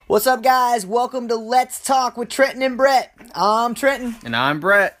What's up, guys? Welcome to Let's Talk with Trenton and Brett. I'm Trenton. And I'm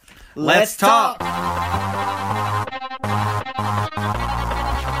Brett. Let's talk.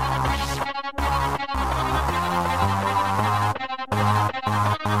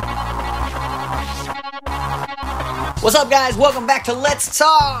 What's up, guys? Welcome back to Let's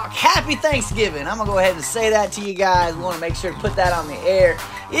Talk. Happy Thanksgiving. I'm going to go ahead and say that to you guys. We want to make sure to put that on the air.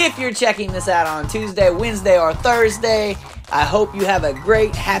 If you're checking this out on Tuesday, Wednesday, or Thursday, I hope you have a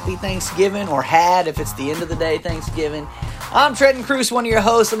great, happy Thanksgiving, or had if it's the end of the day Thanksgiving. I'm Trenton Cruz, one of your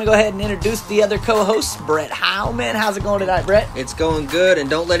hosts. Let me go ahead and introduce the other co-host, Brett Howman. How's it going tonight, Brett? It's going good, and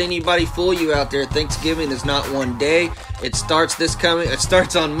don't let anybody fool you out there. Thanksgiving is not one day. It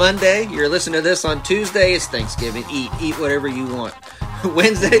starts on Monday. You're listening to this on Tuesday. It's Thanksgiving. Eat whatever you want.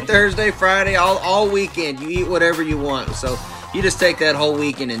 Wednesday, Thursday, Friday, all weekend. You eat whatever you want. So you just take that whole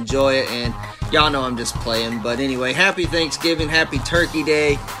week and enjoy it. And y'all know I'm just playing. But anyway, happy Thanksgiving. Happy Turkey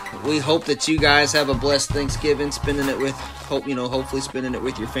Day. We hope that you guys have a blessed Thanksgiving, hopefully spending it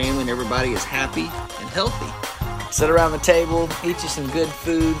with your family and everybody is happy and healthy. Sit around the table, eat you some good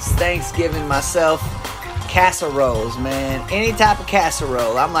foods. Thanksgiving myself, casseroles, man. Any type of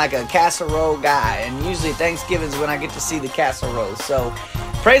casserole. I'm like a casserole guy, and usually Thanksgiving's when I get to see the casseroles. So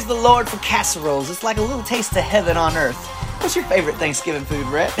praise the Lord for casseroles. It's like a little taste of heaven on earth. What's your favorite Thanksgiving food,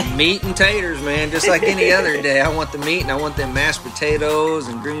 Brett? Meat and taters, man. Just like any other day. I want the meat and I want them mashed potatoes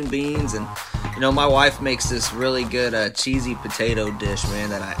and green beans. And, my wife makes this really good cheesy potato dish, man,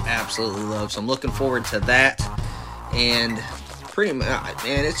 that I absolutely love. So I'm looking forward to that. And pretty much,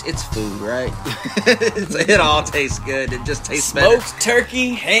 man, it's food, right? It all tastes good. It just tastes better. Smoked turkey,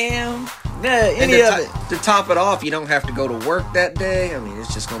 ham, to top it off, you don't have to go to work that day. I mean,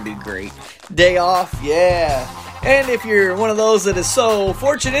 it's just going to be great. Day off, yeah. And if you're one of those that is so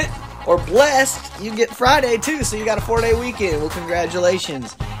fortunate or blessed, you get Friday too, so you got a 4-day weekend. Well,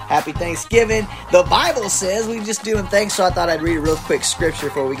 congratulations. Happy Thanksgiving. The Bible says, we're just doing thanks, so I thought I'd read a real quick scripture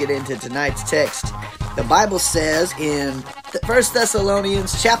before we get into tonight's text. The Bible says in 1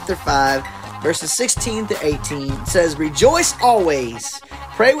 Thessalonians chapter 5, verses 16 to 18, it says, "Rejoice always,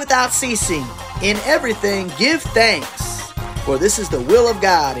 pray without ceasing, in everything give thanks, for this is the will of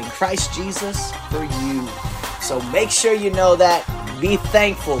God in Christ Jesus for you." So make sure you know that. Be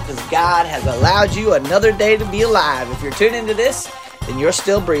thankful because God has allowed you another day to be alive. If you're tuning into this, then you're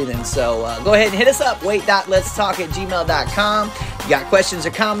still breathing. So go ahead and hit us up. wait.letstalk@gmail.com. You got questions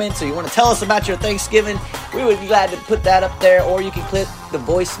or comments, or you want to tell us about your Thanksgiving, we would be glad to put that up there. Or you can click the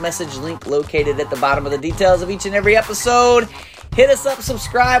voice message link located at the bottom of the details of each and every episode. Hit us up.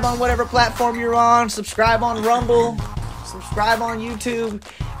 Subscribe on whatever platform you're on. Subscribe on Rumble. Subscribe on YouTube.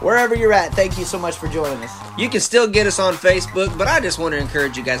 Wherever you're at, thank you so much for joining us. You can still get us on Facebook, but I just want to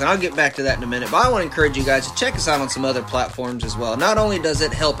encourage you guys, and I'll get back to that in a minute, but I want to encourage you guys to check us out on some other platforms as well. Not only does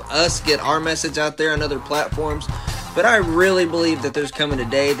it help us get our message out there on other platforms, but I really believe that there's coming a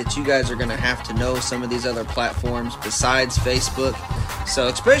day that you guys are going to have to know some of these other platforms besides Facebook. So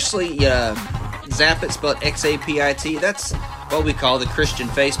especially Zapit, spelled Xapit. That's what we call the Christian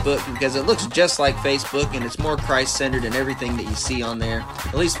Facebook, because it looks just like Facebook and it's more Christ-centered in everything that you see on there,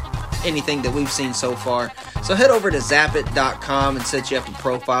 at least anything that we've seen so far. So head over to zapit.com and set you up a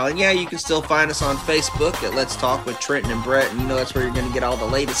profile. And yeah, you can still find us on Facebook at Let's Talk with Trenton and Brett, and that's where you're going to get all the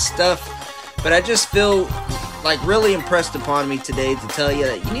latest stuff. But I just feel like really impressed upon me today to tell you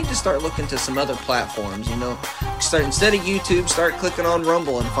that you need to start looking to some other platforms. Instead of YouTube, start clicking on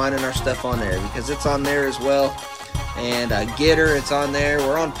Rumble and finding our stuff on there, because it's on there as well. And Getter, it's on there.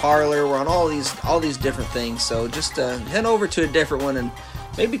 We're on Parler. We're on all these different things. So just head over to a different one and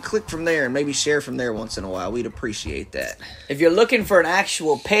maybe click from there and maybe share from there once in a while. We'd appreciate that. If you're looking for an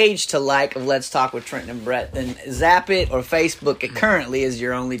actual page to like of Let's Talk with Trenton and Brett, then Zapit or Facebook currently is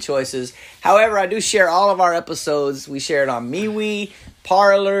your only choices. However, I do share all of our episodes. We share it on MeWe,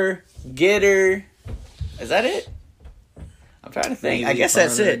 Parler, Getter. Is that it? I'm trying to think. I guess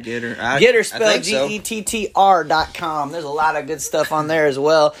that's it. Getter spelled GETTR.com. There's a lot of good stuff on there as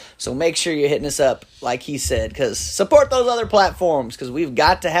well. So make sure you're hitting us up, like he said, because support those other platforms, because we've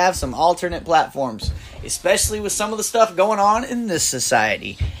got to have some alternate platforms, especially with some of the stuff going on in this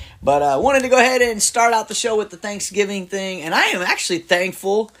society. But I wanted to go ahead and start out the show with the Thanksgiving thing, and I am actually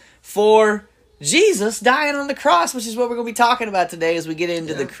thankful for Jesus dying on the cross, which is what we're going to be talking about today as we get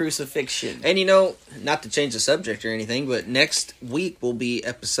into the crucifixion. And not to change the subject or anything, but next week will be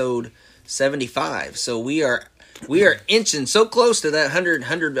episode 75. So we are inching so close to that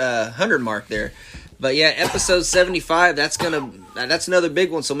 100 mark there. But yeah, episode 75, that's another big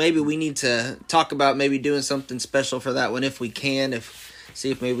one. So maybe we need to talk about maybe doing something special for that one if we can.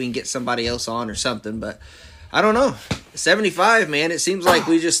 See if maybe we can get somebody else on or something. But I don't know. 75, man. It seems like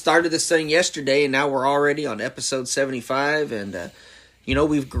we just started this thing yesterday, and now we're already on episode 75. And,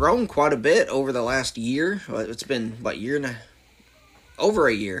 we've grown quite a bit over the last year. It's been, over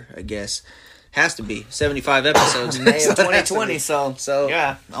a year, I guess. Has to be 75 episodes. May of 2020, so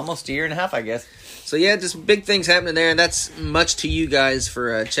yeah, almost a year and a half, I guess. So yeah, just big things happening there, and that's much to you guys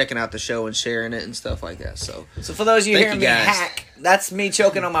for checking out the show and sharing it and stuff like that. So for those of you hearing me hack, that's me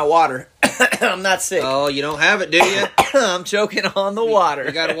choking on my water. I'm not sick. Oh, you don't have it, do you? I'm choking on the water.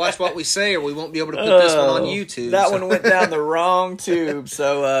 We got to watch what we say, or we won't be able to put this one on YouTube. That one went down the wrong tube.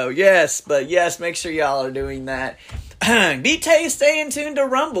 So yes, make sure y'all are doing that. Staying tuned to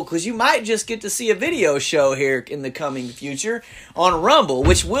Rumble, because you might just get to see a video show here in the coming future on Rumble,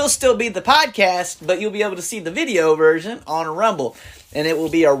 which will still be the podcast, but you'll be able to see the video version on Rumble, and it will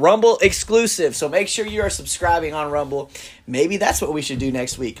be a Rumble exclusive. So make sure you are subscribing on Rumble. Maybe that's what we should do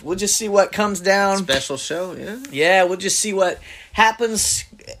next week. We'll just see what comes down. Special show, yeah. Yeah, we'll just see what happens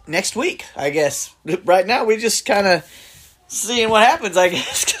next week, I guess. Right now, we just kind of seeing what happens, I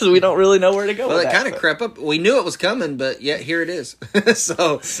guess, because we don't really know where to go. Well, it kind of crept up. We knew it was coming, but yet here it is.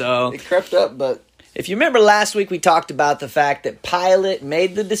 so it crept up. But if you remember last week, we talked about the fact that Pilate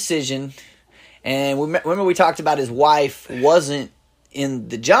made the decision, and remember we talked about his wife wasn't in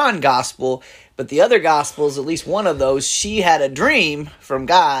the John Gospel, but the other Gospels, at least one of those, she had a dream from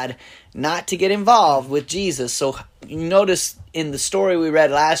God not to get involved with Jesus. So you notice in the story we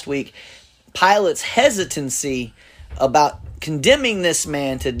read last week, Pilate's hesitancy about condemning this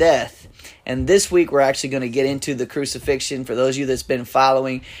man to death. And this week we're actually going to get into the crucifixion for those of you that's been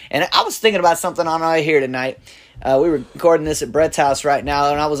following. And I was thinking about something on my way here tonight. We were recording this at Brett's house right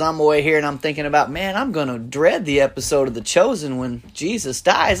now, and I was on my way here, and I'm thinking about, man, I'm going to dread the episode of The Chosen when Jesus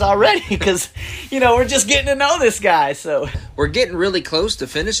dies already, because, we're just getting to know this guy. So we're getting really close to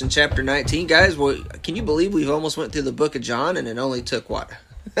finishing chapter 19. Guys, can you believe we've almost went through the book of John, and it only took, what?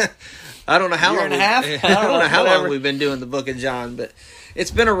 I don't know how long. I don't know how long we've been doing the book of John, but it's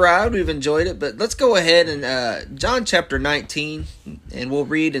been a ride. We've enjoyed it. But let's go ahead and John chapter 19, and we'll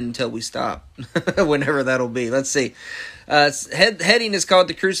read until we stop, whenever that'll be. Let's see. Heading is called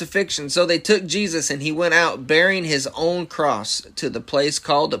the crucifixion. So they took Jesus, and he went out bearing his own cross to the place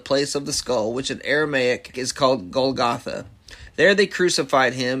called the place of the skull, which in Aramaic is called Golgotha. There they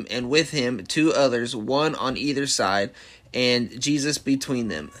crucified him, and with him 2 others, one on either side, and Jesus between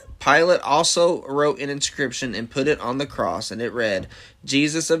them. Pilate also wrote an inscription and put it on the cross, and it read,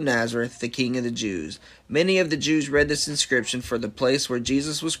 Jesus of Nazareth, the King of the Jews. Many of the Jews read this inscription, for the place where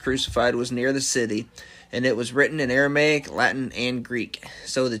Jesus was crucified was near the city, and it was written in Aramaic, Latin, and Greek.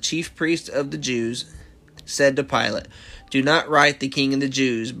 So the chief priest of the Jews said to Pilate, Do not write the King of the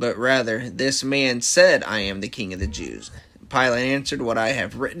Jews, but rather, this man said, I am the King of the Jews. Pilate answered, What I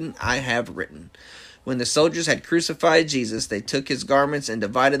have written, I have written. When the soldiers had crucified Jesus, they took his garments and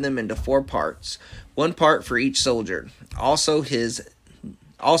divided them into 4 parts, 1 part for each soldier, also his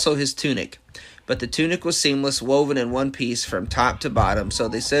tunic. But the tunic was seamless, woven in one piece from top to bottom. So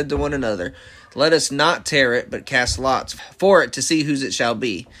they said to one another, Let us not tear it, but cast lots for it to see whose it shall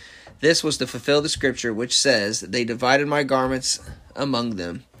be. This was to fulfill the scripture which says, They divided my garments among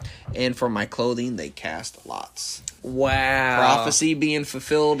them, and for my clothing they cast lots. Wow. Prophecy being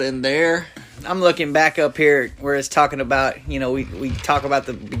fulfilled in there. I'm looking back up here where it's talking about, we talk about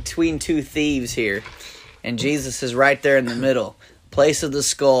the between 2 thieves here, and Jesus is right there in the middle. Place of the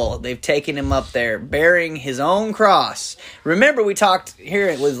skull. They've taken him up there, bearing his own cross. Remember, we talked here,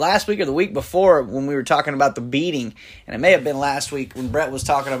 it was last week or the week before when we were talking about the beating, and it may have been last week when Brett was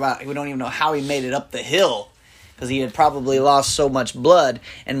talking about, we don't even know how he made it up the hill, because he had probably lost so much blood,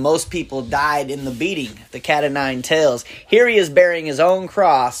 and most people died in the beating, the cat o' nine tails. Here he is bearing his own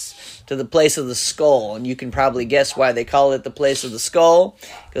cross to the place of the skull, and you can probably guess why they call it the place of the skull,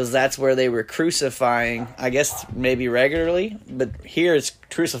 because that's where they were crucifying, I guess maybe regularly, but here it's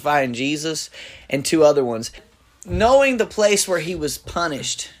crucifying Jesus and 2 other ones. Knowing the place where he was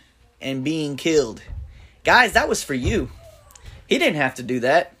punished and being killed, guys, that was for you. He didn't have to do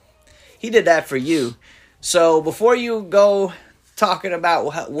that. He did that for you. So before you go talking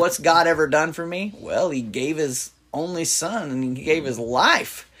about what's God ever done for me, well, he gave his only son, and he gave his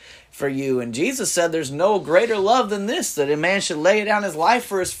life for you. And Jesus said there's no greater love than this, that a man should lay down his life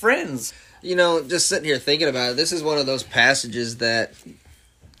for his friends. Just sitting here thinking about it, this is one of those passages that,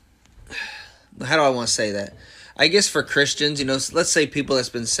 how do I want to say that? I guess for Christians, let's say people that's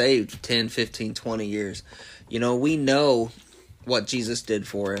been saved 10, 15, 20 years, we know what Jesus did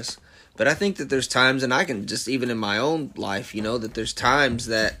for us. But I think that there's times, and I can just, even in my own life, that there's times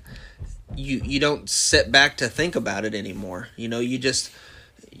that you don't sit back to think about it anymore. You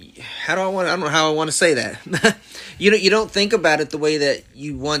I don't know how I want to say that. You don't think about it the way that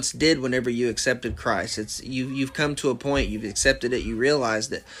you once did whenever you accepted Christ. It's you've come to a point, you've accepted it, you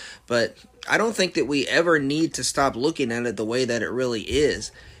realized it. But I don't think that we ever need to stop looking at it the way that it really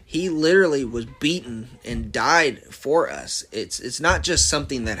is. He literally was beaten and died for us. It's not just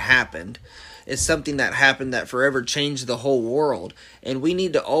something that happened. It's something that happened that forever changed the whole world. And we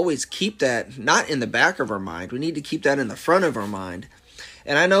need to always keep that not in the back of our mind. We need to keep that in the front of our mind.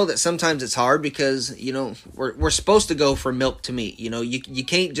 And I know that sometimes it's hard because, we're supposed to go from milk to meat. You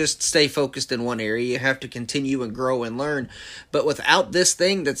can't just stay focused in one area. You have to continue and grow and learn. But without this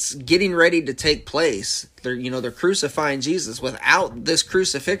thing that's getting ready to take place, they're crucifying Jesus. Without this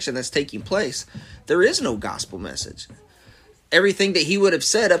crucifixion that's taking place, there is no gospel message. Everything that he would have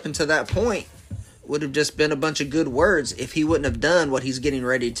said up until that point would have just been a bunch of good words if he wouldn't have done what he's getting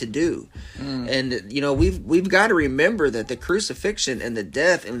ready to do. And we've got to remember that the crucifixion and the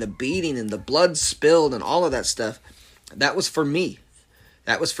death and the beating and the blood spilled and all of that stuff, that was for me.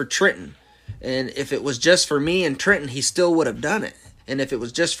 That was for Trenton. And if it was just for me and Trenton, he still would have done it. And if it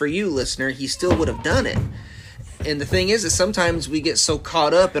was just for you, listener, he still would have done it. And the thing is that sometimes we get so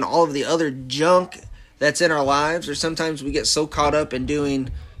caught up in all of the other junk that's in our lives, or sometimes we get so caught up in doing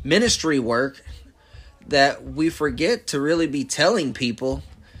ministry work that we forget to really be telling people,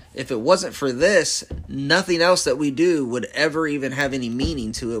 if it wasn't for this, nothing else that we do would ever even have any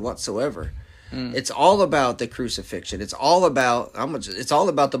meaning to it whatsoever. It's all about the crucifixion. It's all about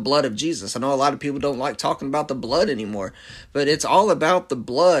the blood of Jesus. I know a lot of people don't like talking about the blood anymore, but it's all about the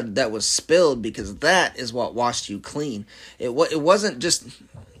blood that was spilled, because that is what washed you clean. It wasn't just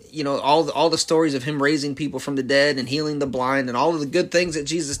all the stories of him raising people from the dead and healing the blind and all of the good things that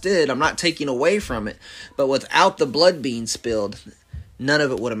Jesus did. I'm not taking away from it, but without the blood being spilled, none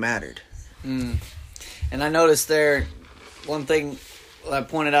of it would have mattered. And I noticed there, one thing I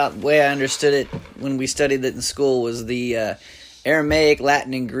pointed out, the way I understood it when we studied it in school, was the Aramaic,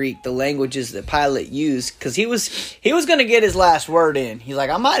 Latin, and Greek, the languages that Pilate used, because he was going to get his last word in. He's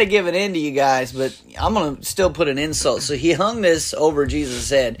like, I might have given in to you guys, but I'm going to still put an insult. So he hung this over Jesus'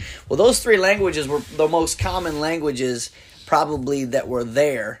 head. Well, those three languages were the most common languages probably that were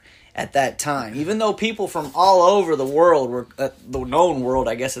there at that time. Even though people from all over the world, were the known world,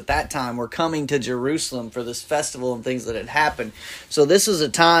 I guess, at that time, were coming to Jerusalem for this festival and things that had happened. So this is a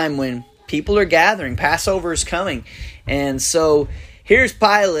time when people are gathering. Passover is coming. And so here's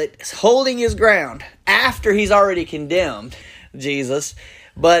Pilate holding his ground after he's already condemned Jesus.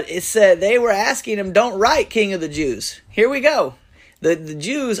 But it said they were asking him, don't write King of the Jews. Here we go. The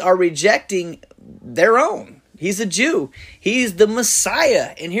Jews are rejecting their own. He's a Jew. He's the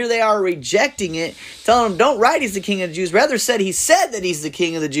Messiah. And here they are rejecting it, telling him, don't write he's the King of the Jews. Rather he said that he's the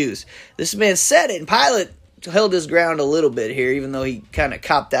King of the Jews. This man said it, and Pilate held his ground a little bit here, even though he kind of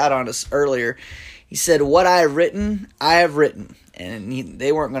copped out on us earlier. He said, what I have written. And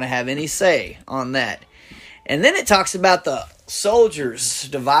they weren't going to have any say on that. And then it talks about the soldiers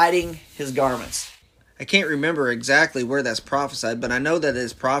dividing his garments. I can't remember exactly where that's prophesied, but I know that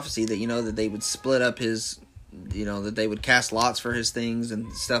it's prophecy that, that they would split up his, that they would cast lots for his things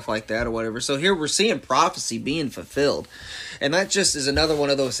and stuff like that or whatever. So here we're seeing prophecy being fulfilled. And that just is another one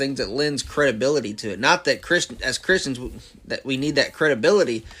of those things that lends credibility to it. Not that as Christians that we need that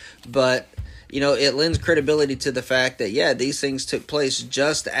credibility, but it lends credibility to the fact that, these things took place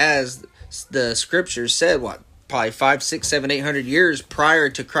just as the scriptures said, probably 500, 600, 700, 800 years prior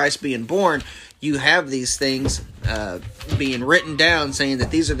to Christ being born. You have these things being written down saying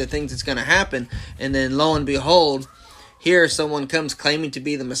that these are the things that's going to happen. And then lo and behold, here someone comes claiming to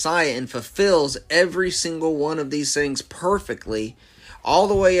be the Messiah and fulfills every single one of these things perfectly, all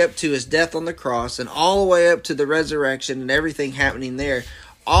the way up to his death on the cross and all the way up to the resurrection and everything happening there.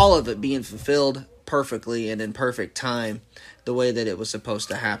 All of it being fulfilled perfectly and in perfect time, the way that it was supposed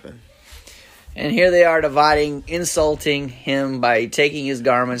to happen. And here they are dividing, insulting him by taking his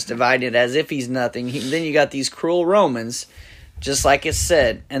garments, dividing it as if he's nothing. Then you got these cruel Romans, just like it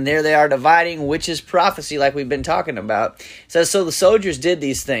said. And there they are dividing, which is prophecy, like we've been talking about. It says, so the soldiers did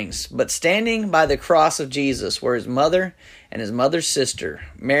these things, but standing by the cross of Jesus were his mother and his mother's sister,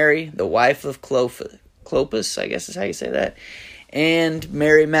 Mary, the wife of Clopas, I guess is how you say that, and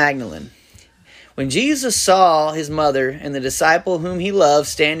Mary Magdalene. When Jesus saw his mother and the disciple whom he loved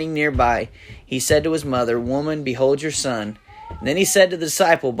standing nearby, he said to his mother, woman, behold your son. And then he said to the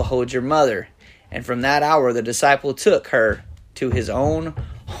disciple, behold your mother. And from that hour the disciple took her to his own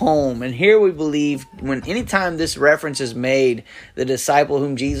home. And here we believe when anytime this reference is made, the disciple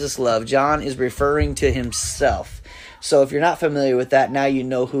whom Jesus loved, John is referring to himself. So if you're not familiar with that, now you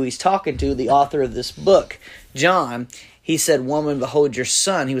know who he's talking to, the author of this book, John. he said, "Woman, behold your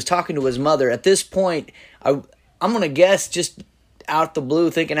son." He was talking to his mother. At this point, I'm going to guess, just out the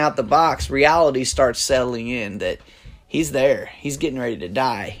blue, thinking out the box, reality starts settling in that he's there. He's getting ready to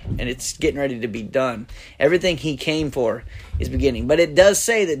die, and it's getting ready to be done. Everything he came for is beginning. But it does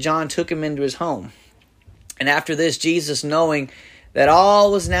say that John took him into his home. And after this, Jesus, knowing that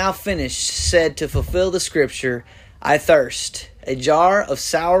all was now finished, said to fulfill the scripture, "I thirst." A jar of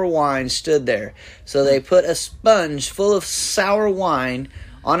sour wine stood there. So they put a sponge full of sour wine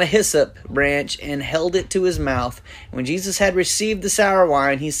on a hyssop branch and held it to his mouth. When Jesus had received the sour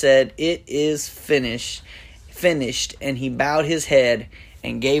wine, he said, "It is finished. And he bowed his head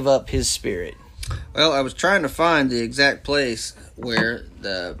and gave up his spirit. Well, I was trying to find the exact place where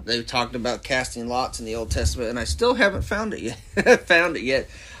they talked about casting lots in the Old Testament, and I still haven't found it yet.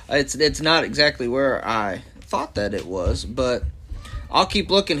 It's not exactly where I thought that it was, but I'll keep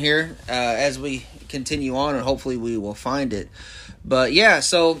looking here as we continue on, and hopefully we will find it. But yeah,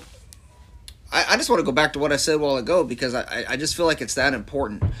 so I just want to go back to what I said a while ago, because I just feel like it's that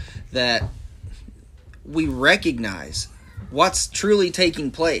important that we recognize what's truly taking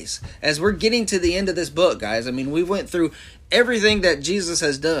place as we're getting to the end of this book, guys. I mean, we went through everything that Jesus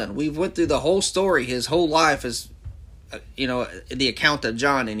has done. We went through the whole story. His whole life is, the account of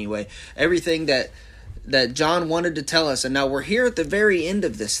John anyway. Everything that John wanted to tell us. And now we're here at the very end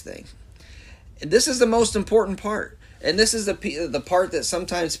of this thing. And this is the most important part. And this is the part that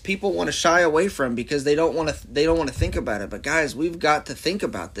sometimes people want to shy away from because they don't want to think about it. But guys, we've got to think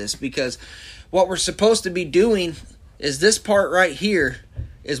about this, because what we're supposed to be doing is this part right here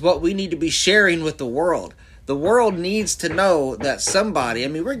is what we need to be sharing with the world. The world needs to know that somebody,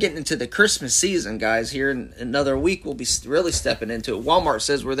 we're getting into the Christmas season, guys. Here in another week, we'll be really stepping into it. Walmart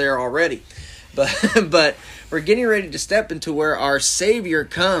says we're there already. But we're getting ready to step into where our Savior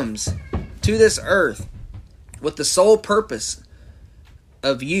comes to this earth with the sole purpose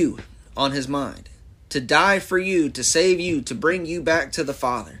of you on his mind. To die for you, to save you, to bring you back to the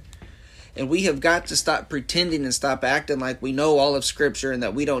Father. And we have got to stop pretending and stop acting like we know all of Scripture and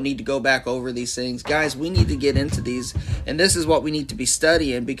that we don't need to go back over these things. Guys, we need to get into these, and this is what we need to be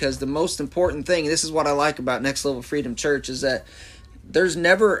studying, because the most important thing, this is what I like about Next Level Freedom Church, is that there's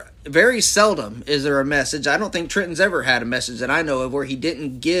very seldom is there a message. I don't think Trenton's ever had a message that I know of where he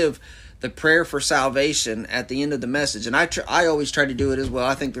didn't give the prayer for salvation at the end of the message. And I always try to do it as well.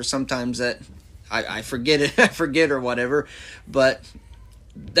 I think there's sometimes that I forget it, or whatever, but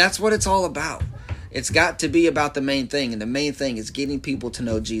that's what it's all about. It's got to be about the main thing, and the main thing is getting people to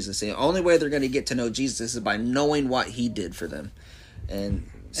know Jesus. And the only way they're going to get to know Jesus is by knowing what he did for them. And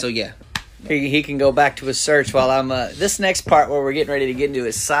so, yeah. He can go back to his search while I'm... this next part where we're getting ready to get into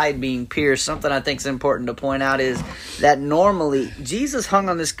his side being pierced, something I think is important to point out is that normally Jesus hung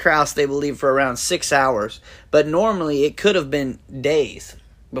on this cross, they believe, for around 6 hours. But normally it could have been days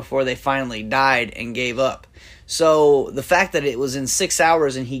before they finally died and gave up. So the fact that it was in 6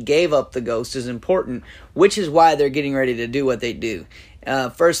 hours and he gave up the ghost is important, which is why they're getting ready to do what they do.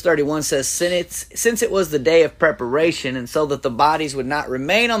 Verse 31 says, since it was the day of preparation, and so that the bodies would not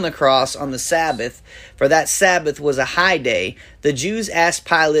remain on the cross on the Sabbath, for that Sabbath was a high day, the Jews asked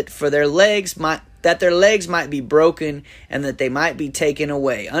Pilate for that their legs might be broken and that they might be taken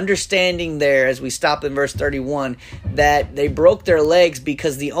away. Understanding there, as we stop in verse 31, that they broke their legs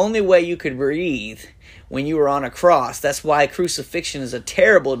because the only way you could breathe when you were on a cross. That's why crucifixion is a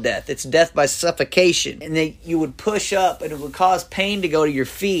terrible death. It's death by suffocation. And you would push up and it would cause pain to go to your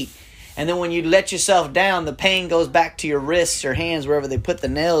feet. And then when you let yourself down, the pain goes back to your wrists or hands, wherever they put the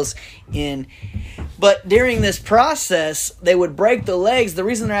nails in. But during this process, they would break the legs. The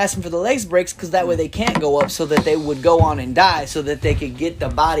reason they're asking for the legs breaks is because that way they can't go up, so that they would go on and die, so that they could get the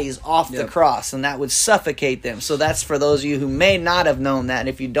bodies off the cross, and that would suffocate them. So that's for those of you who may not have known that. And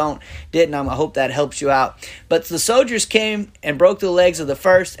if you didn't, I hope that helps you out. But the soldiers came and broke the legs of the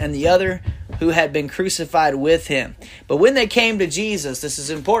first and the other who had been crucified with him. But when they came to Jesus, this is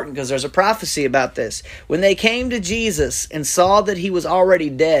important because there's a prophecy about this. When they came to Jesus and saw that he was already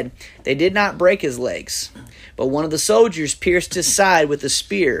dead, they did not break his legs. But one of the soldiers pierced his side with a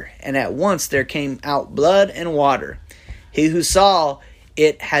spear, and at once there came out blood and water. He who saw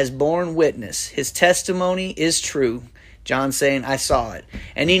it has borne witness. His testimony is true. John saying, I saw it.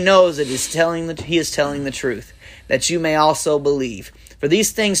 And he knows that he is telling the truth, that you may also believe. For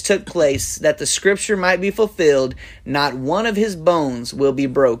these things took place, that the scripture might be fulfilled, not one of his bones will be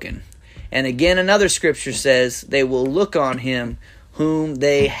broken. And again another scripture says, they will look on him whom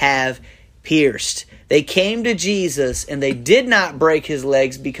they have pierced. They came to Jesus and they did not break his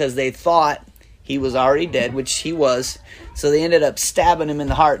legs because they thought he was already dead, which he was. So they ended up stabbing him in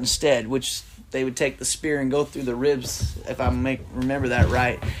the heart instead, which they would take the spear and go through the ribs, if I remember that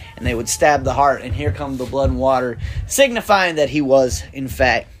right, and they would stab the heart, and here come the blood and water, signifying that he was, in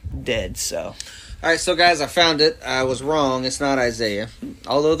fact, dead. So, all right, so guys, I found it. I was wrong. It's not Isaiah,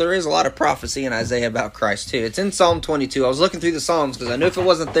 although there is a lot of prophecy in Isaiah about Christ too. It's in Psalm 22. I was looking through the Psalms because I knew if it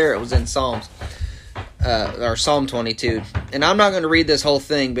wasn't there, it was in Psalms. Or Psalm 22. And I'm not going to read this whole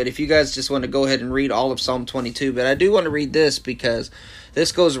thing, but if you guys just want to go ahead and read all of Psalm 22, but I do want to read this because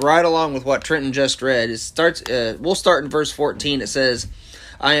this goes right along with what Trenton just read. It starts. We'll start in verse 14. It says,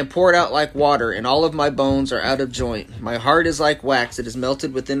 I am poured out like water, and all of my bones are out of joint. My heart is like wax, it is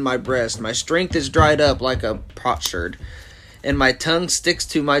melted within my breast. My strength is dried up like a potsherd, and my tongue sticks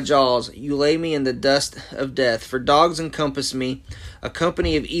to my jaws. You lay me in the dust of death, for dogs encompass me. A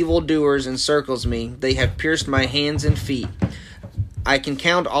company of evildoers encircles me. They have pierced my hands and feet. I can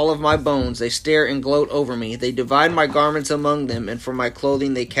count all of my bones. They stare and gloat over me. They divide my garments among them, and for my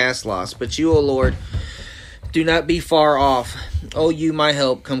clothing they cast lots. But you, O Lord, do not be far off. O you, my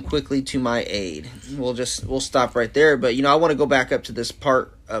help, come quickly to my aid. We'll stop right there. But, I want to go back up to this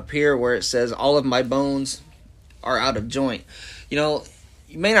part up here where it says, all of my bones are out of joint.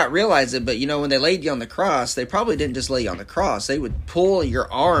 You may not realize it, but when they laid you on the cross, they probably didn't just lay you on the cross. They would pull your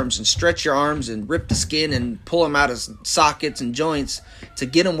arms and stretch your arms and rip the skin and pull them out of sockets and joints to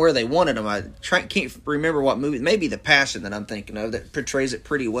get them where they wanted them. I can't remember what movie, maybe The Passion that I'm thinking of, that portrays it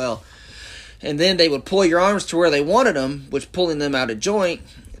pretty well. And then they would pull your arms to where they wanted them, which pulling them out of joint.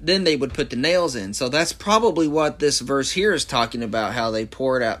 Then they would put the nails in. So that's probably what this verse here is talking about, how they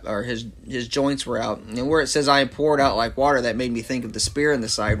poured out, or his joints were out. And where it says, I am poured out like water, that made me think of the spear in the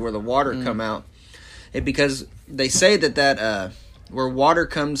side where the water come out. Because they say that where water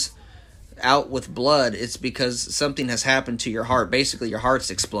comes out with blood, it's because something has happened to your heart. Basically, your heart's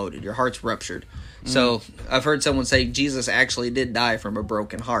exploded. Your heart's ruptured. So I've heard someone say Jesus actually did die from a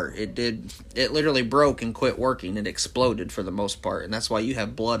broken heart. It literally broke and quit working. It exploded for the most part. And that's why you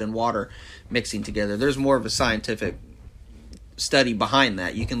have blood and water mixing together. There's more of a scientific study behind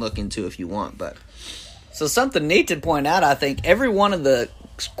that you can look into if you want. But so something neat to point out, I think, every one of the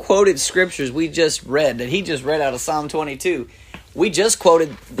quoted scriptures we just read, that he just read out of Psalm 22, we just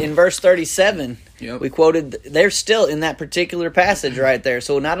quoted in verse 37. Yep. We quoted, they're still in that particular passage right there.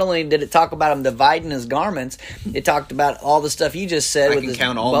 So not only did it talk about him dividing his garments, it talked about all the stuff you just said. I can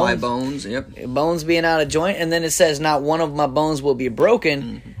count all my bones. Yep. Bones being out of joint. And then it says, not one of my bones will be broken.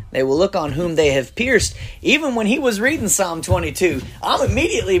 Mm-hmm. They will look on whom they have pierced. Even when he was reading Psalm 22,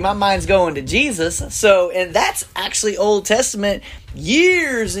 my mind's going to Jesus. So, and that's actually Old Testament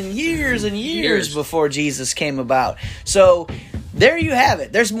years and years and years before Jesus came about. So there you have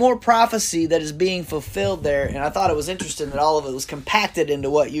it. There's more prophecy that is being fulfilled there. And I thought it was interesting that all of it was compacted into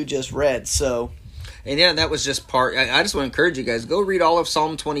what you just read. So, and yeah, that was just part. I just want to encourage you guys, go read all of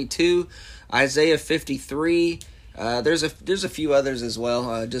Psalm 22, Isaiah 53. There's a few others as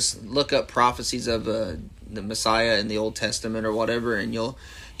well. Just look up prophecies of the Messiah in the Old Testament or whatever, and you'll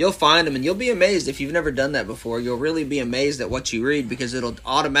find them, and you'll be amazed. If you've never done that before, you'll really be amazed at what you read, because it'll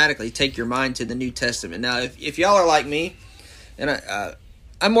automatically take your mind to the New Testament. Now, if y'all are like me, and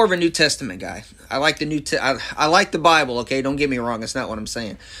I'm more of a New Testament guy. I like the I like the Bible. Okay, don't get me wrong. That's not what I'm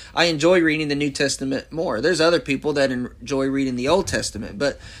saying. I enjoy reading the New Testament more. There's other people that enjoy reading the Old Testament,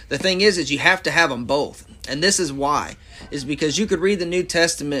 but the thing is you have to have them both. And this is why, is because you could read the New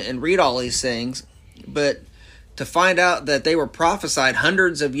Testament and read all these things, but to find out that they were prophesied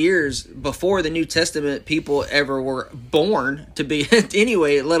hundreds of years before the New Testament people ever were born to be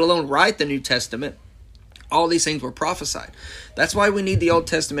anyway, let alone write the New Testament. All these things were prophesied. That's why we need the Old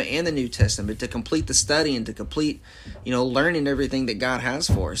Testament and the New Testament to complete the study and to complete, learning everything that God has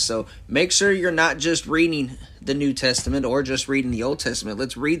for us. So make sure you're not just reading the New Testament or just reading the Old Testament.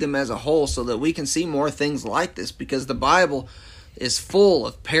 Let's read them as a whole so that we can see more things like this, because the Bible is full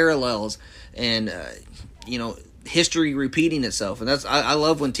of parallels and, history repeating itself. And I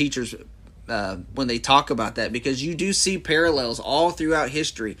love when teachers, when they talk about that, because you do see parallels all throughout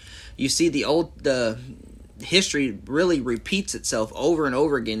history. You see the history really repeats itself over and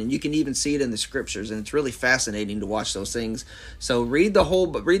over again, and you can even see it in the scriptures, and it's really fascinating to watch those things. So read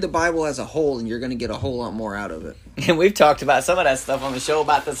the Bible as a whole, and you're going to get a whole lot more out of it. And we've talked about some of that stuff on the show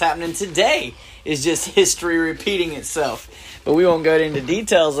about that's happening today is just history repeating itself. But we won't go into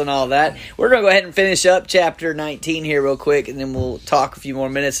details on all that. We're going to go ahead and finish up chapter 19 here real quick, and then we'll talk a few more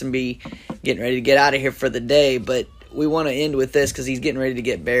minutes and be getting ready to get out of here for the day. But we want to end with this because he's getting ready to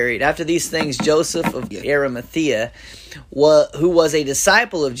get buried. After these things, Joseph of Arimathea, who was a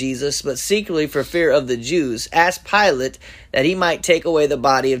disciple of Jesus, but secretly for fear of the Jews, asked Pilate that he might take away the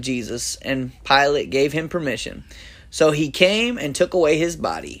body of Jesus, and Pilate gave him permission. So he came and took away his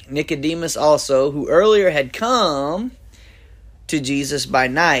body. Nicodemus also, who earlier had come to Jesus by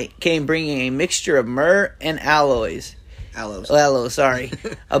night, came bringing a mixture of myrrh and aloes,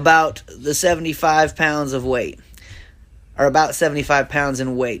 about the 75 pounds of weight, or about 75 pounds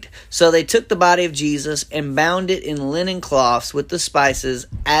in weight. So they took the body of Jesus and bound it in linen cloths with the spices,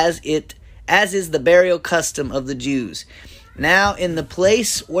 as is the burial custom of the Jews. Now in the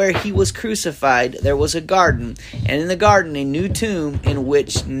place where he was crucified there was a garden, and in the garden a new tomb in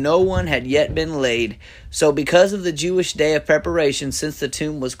which no one had yet been laid. So because of the Jewish day of preparation, since the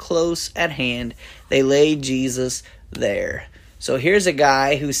tomb was close at hand, they laid Jesus there. So here's a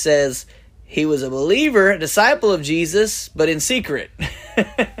guy who says he was a believer, a disciple of Jesus, but in secret.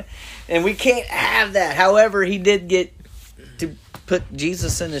 And we can't have that. However, he did get to put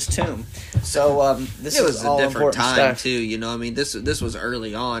Jesus in his tomb. So this was a different time stuff. too. You know, I mean, this was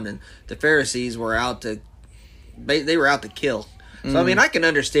early on, and the Pharisees were out to kill. So I mean, I can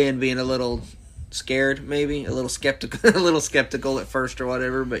understand being a little scared, maybe a little skeptical at first or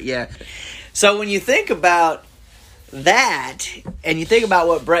whatever. But yeah. So when you think about that, and you think about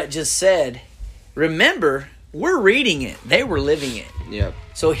what Brett just said, remember, we're reading it. They were living it. Yep.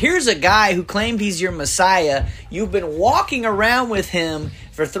 So here's a guy who claimed he's your Messiah. You've been walking around with him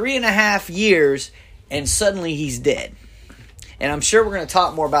for 3.5 years, and suddenly he's dead. And I'm sure we're going to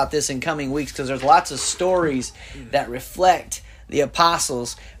talk more about this in coming weeks, because there's lots of stories that reflect the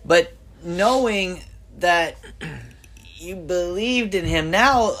apostles. But knowing that you believed in him,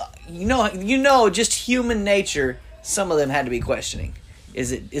 now you know just human nature. Some of them had to be questioning.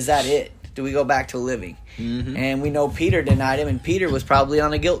 Is that it? Do we go back to living? Mm-hmm. And we know Peter denied him, and Peter was probably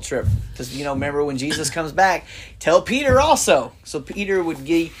on a guilt trip. Because, remember when Jesus comes back, tell Peter also. So Peter would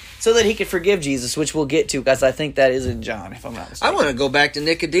so that he could forgive Jesus, which we'll get to, because I think that is in John, if I'm not mistaken. I want to go back to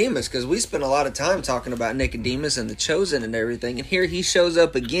Nicodemus, because we spent a lot of time talking about Nicodemus and the chosen and everything. And here he shows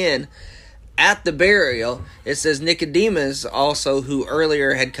up again at the burial. It says Nicodemus also, who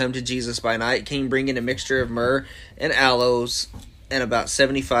earlier had come to Jesus by night, came bringing a mixture of myrrh and aloes, and about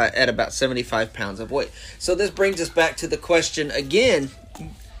 75 pounds of weight. So this brings us back to the question again,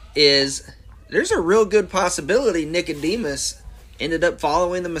 is there's a real good possibility Nicodemus ended up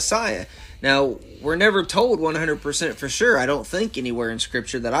following the Messiah. Now, we're never told 100% for sure, I don't think, anywhere in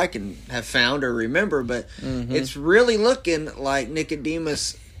Scripture that I can have found or remember, but it's really looking like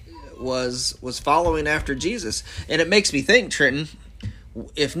Nicodemus was following after Jesus. And it makes me think, Trenton,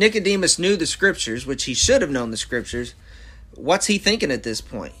 if Nicodemus knew the Scriptures, which he should have known the Scriptures, what's he thinking at this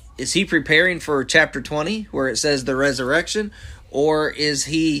point? Is he preparing for chapter 20 where it says the resurrection? Or is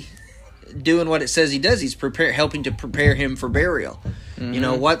he doing what it says he does? He's helping to prepare him for burial.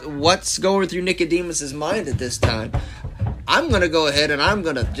 Mm-hmm. What's going through Nicodemus's mind at this time? I'm going to go ahead and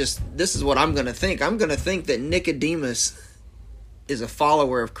this is what I'm going to think. I'm going to think that Nicodemus is a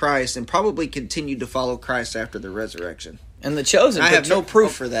follower of Christ and probably continued to follow Christ after the resurrection. And the chosen, I have no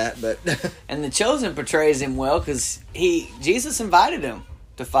proof for that, but and the chosen portrays him well, because Jesus invited him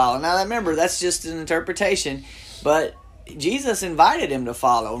to follow. Now remember, that's just an interpretation, but Jesus invited him to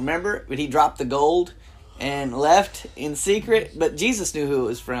follow. Remember, but he dropped the gold and left in secret, but Jesus knew who it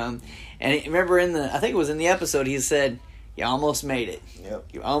was from. And remember, I think it was in the episode, he said, "You almost made it. Yep.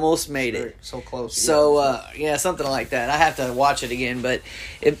 You almost made it. So close." So something like that. I have to watch it again, but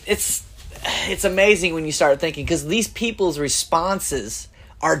it's amazing when you start thinking, because these people's responses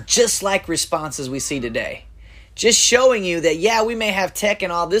are just like responses we see today. Just showing you that, we may have tech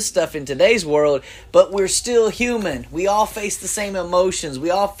and all this stuff in today's world, but we're still human. We all face the same emotions.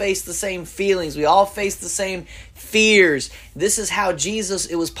 We all face the same feelings. We all face the same fears. This is how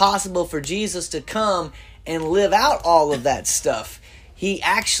it was possible for Jesus to come and live out all of that stuff. He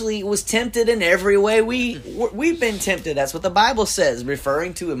actually was tempted in every way we've been tempted. That's what the Bible says,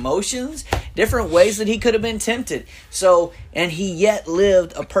 referring to emotions, different ways that he could have been tempted. So, and he yet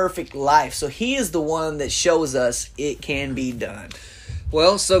lived a perfect life. So he is the one that shows us it can be done.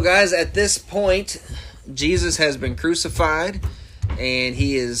 Well, so guys, at this point, Jesus has been crucified, and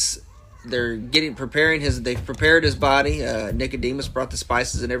they've prepared his body. Nicodemus brought the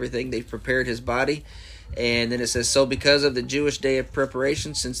spices and everything. They've prepared his body. And then it says, so because of the Jewish day of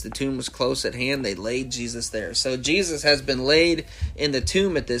preparation, since the tomb was close at hand, they laid Jesus there. So Jesus has been laid in the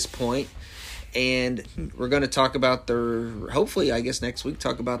tomb at this point, and we're going to talk about hopefully, I guess next week,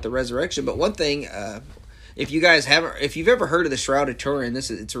 talk about the resurrection. But one thing, if you've ever heard of the Shroud of Turin,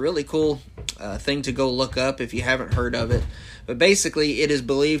 it's a really cool thing to go look up if you haven't heard of it. But basically, it is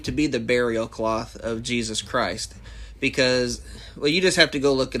believed to be the burial cloth of Jesus Christ, because, you just have to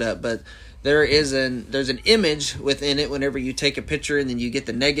go look it up, but there's an image within it whenever you take a picture and then you get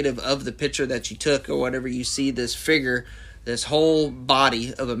the negative of the picture that you took or whatever. You see this figure, this whole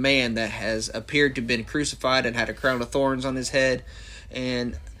body of a man that has appeared to have been crucified and had a crown of thorns on his head.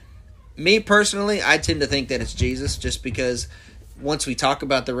 And me personally, I tend to think that it's Jesus, just because once we talk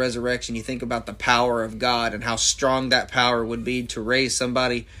about the resurrection, you think about the power of God and how strong that power would be to raise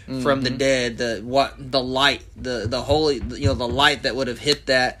somebody from the dead. The light, the holy, the light that would have hit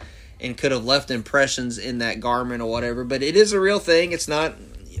that and could have left impressions in that garment or whatever. But it is a real thing. It's not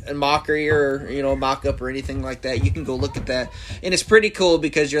a mockery or mock up or anything like that. You can go look at that, and it's pretty cool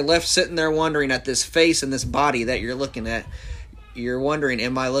because you're left sitting there wondering at this face and this body that you're looking at. You're wondering,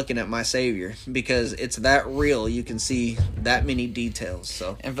 am I looking at my Savior? Because it's that real. You can see that many details.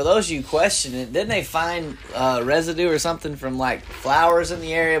 So, and for those of you question it, didn't they find residue or something from like flowers in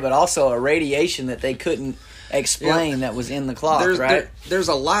the area, but also a radiation that they couldn't explain that was in the cloth, right? There's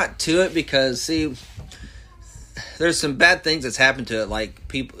a lot to it because, see, there's some bad things that's happened to it.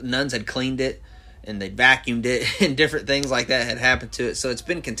 Like nuns had cleaned it and they vacuumed it and different things like that had happened to it. So it's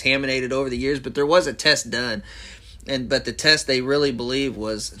been contaminated over the years, but there was a test done. But the test they really believe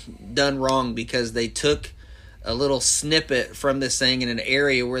was done wrong because they took a little snippet from this thing in an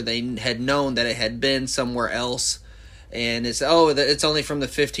area where they had known that it had been somewhere else. And it's only from the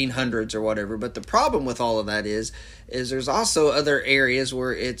 1500s or whatever. But the problem with all of that is there's also other areas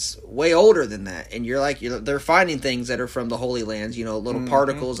where it's way older than that. And they're finding things that are from the Holy Lands, little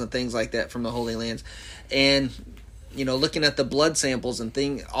particles and things like that from the Holy Lands. And looking at the blood samples and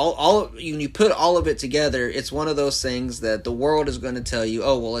things, when you put all of it together, it's one of those things that the world is going to tell you,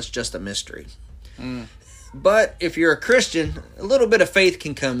 oh, well, it's just a mystery. But if you're a Christian, a little bit of faith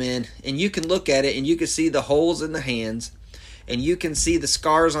can come in, and you can look at it, and you can see the holes in the hands, and you can see the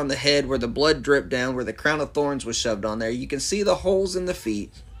scars on the head where the blood dripped down, where the crown of thorns was shoved on there. You can see the holes in the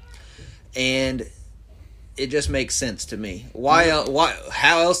feet, and it just makes sense to me. Why?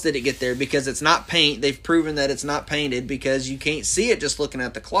 How else did it get there? Because it's not paint. They've proven that it's not painted because you can't see it just looking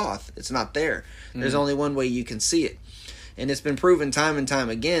at the cloth. It's not there. There's only one way you can see it. And it's been proven time and time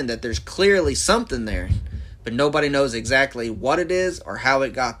again that there's clearly something there, but nobody knows exactly what it is or how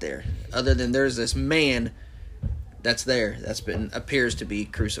it got there, other than there's this man that's there appears to be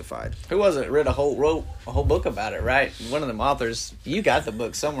crucified. Who was it? Wrote a whole book about it, right? One of them authors. You got the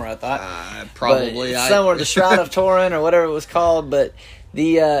book somewhere, I thought. Probably. Somewhere, the Shroud of Turin or whatever it was called. But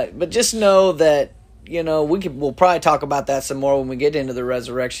but just know that we'll probably talk about that some more when we get into the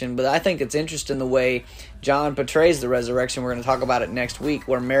resurrection. But I think it's interesting the way John portrays the resurrection. We're going to talk about it next week,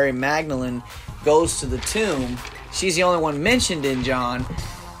 where Mary Magdalene goes to the tomb. She's the only one mentioned in John,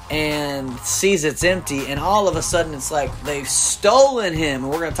 and sees it's empty, and all of a sudden it's like they've stolen him.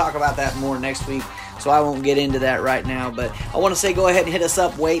 And we're going to talk about that more next week, so I won't get into that right now. But I want to say go ahead and hit us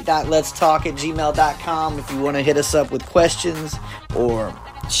up, wait.letstalk@gmail.com if you want to hit us up with questions or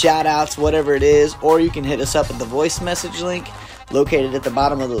shout outs, whatever it is. Or you can hit us up at the voice message link located at the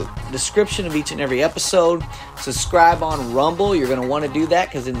bottom of the description of each and every episode. Subscribe on Rumble. You're going to want to do that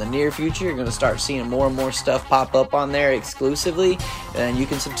because in the near future you're going to start seeing more and more stuff pop up on there exclusively. And you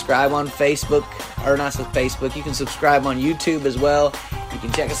can subscribe on Facebook, or not Facebook, you can subscribe on YouTube as well. You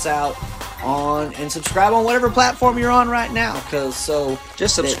can check us out and subscribe on whatever platform you're on right now. Just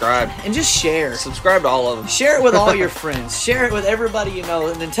subscribe and just share. Subscribe to all of them. Share it with all your friends. Share it with everybody you know,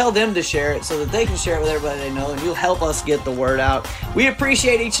 and then tell them to share it so that they can share it with everybody they know, and you'll help us get the word out. We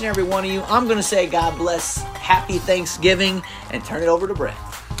appreciate each and every one of you. I'm going to say God bless, happy Thanksgiving, and turn it over to Brett.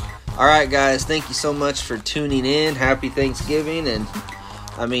 All right, guys, thank you so much for tuning in. Happy Thanksgiving, and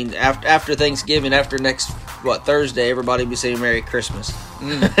I mean, after Thanksgiving, after next Thursday, everybody will be saying Merry Christmas.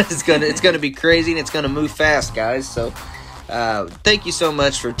 It's gonna be crazy, and it's gonna move fast, guys. So, thank you so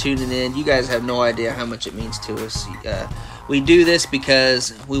much for tuning in. You guys have no idea how much it means to us. We do this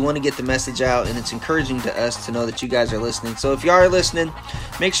because we want to get the message out, and it's encouraging to us to know that you guys are listening. So, if you are listening,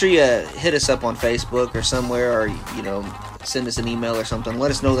 make sure you hit us up on Facebook or somewhere, or send us an email or something. Let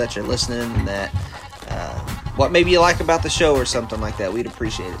us know that you're listening and that what maybe you like about the show or something like that. We'd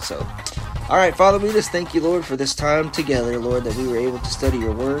appreciate it. So, all right, Father, we just thank you, Lord, for this time together, Lord, that we were able to study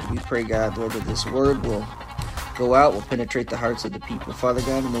your word. We pray, God, Lord, that this word will go out, will penetrate the hearts of the people, Father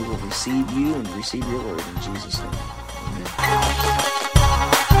God, and they will receive you and receive your word in Jesus' name. Amen.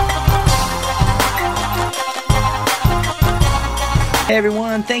 Hey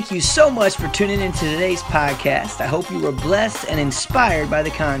everyone, thank you so much for tuning into today's podcast. I hope you were blessed and inspired by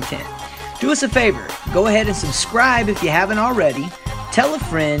the content. Do us a favor, go ahead and subscribe if you haven't already, tell a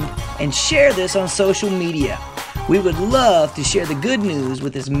friend, and share this on social media. We would love to share the good news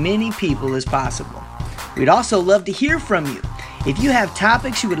with as many people as possible. We'd also love to hear from you. If you have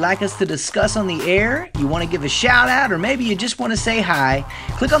topics you would like us to discuss on the air, you want to give a shout out, or maybe you just want to say hi,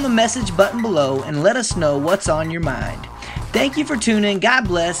 click on the message button below and let us know what's on your mind. Thank you for tuning in. God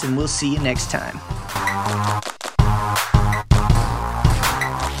bless, and we'll see you next time.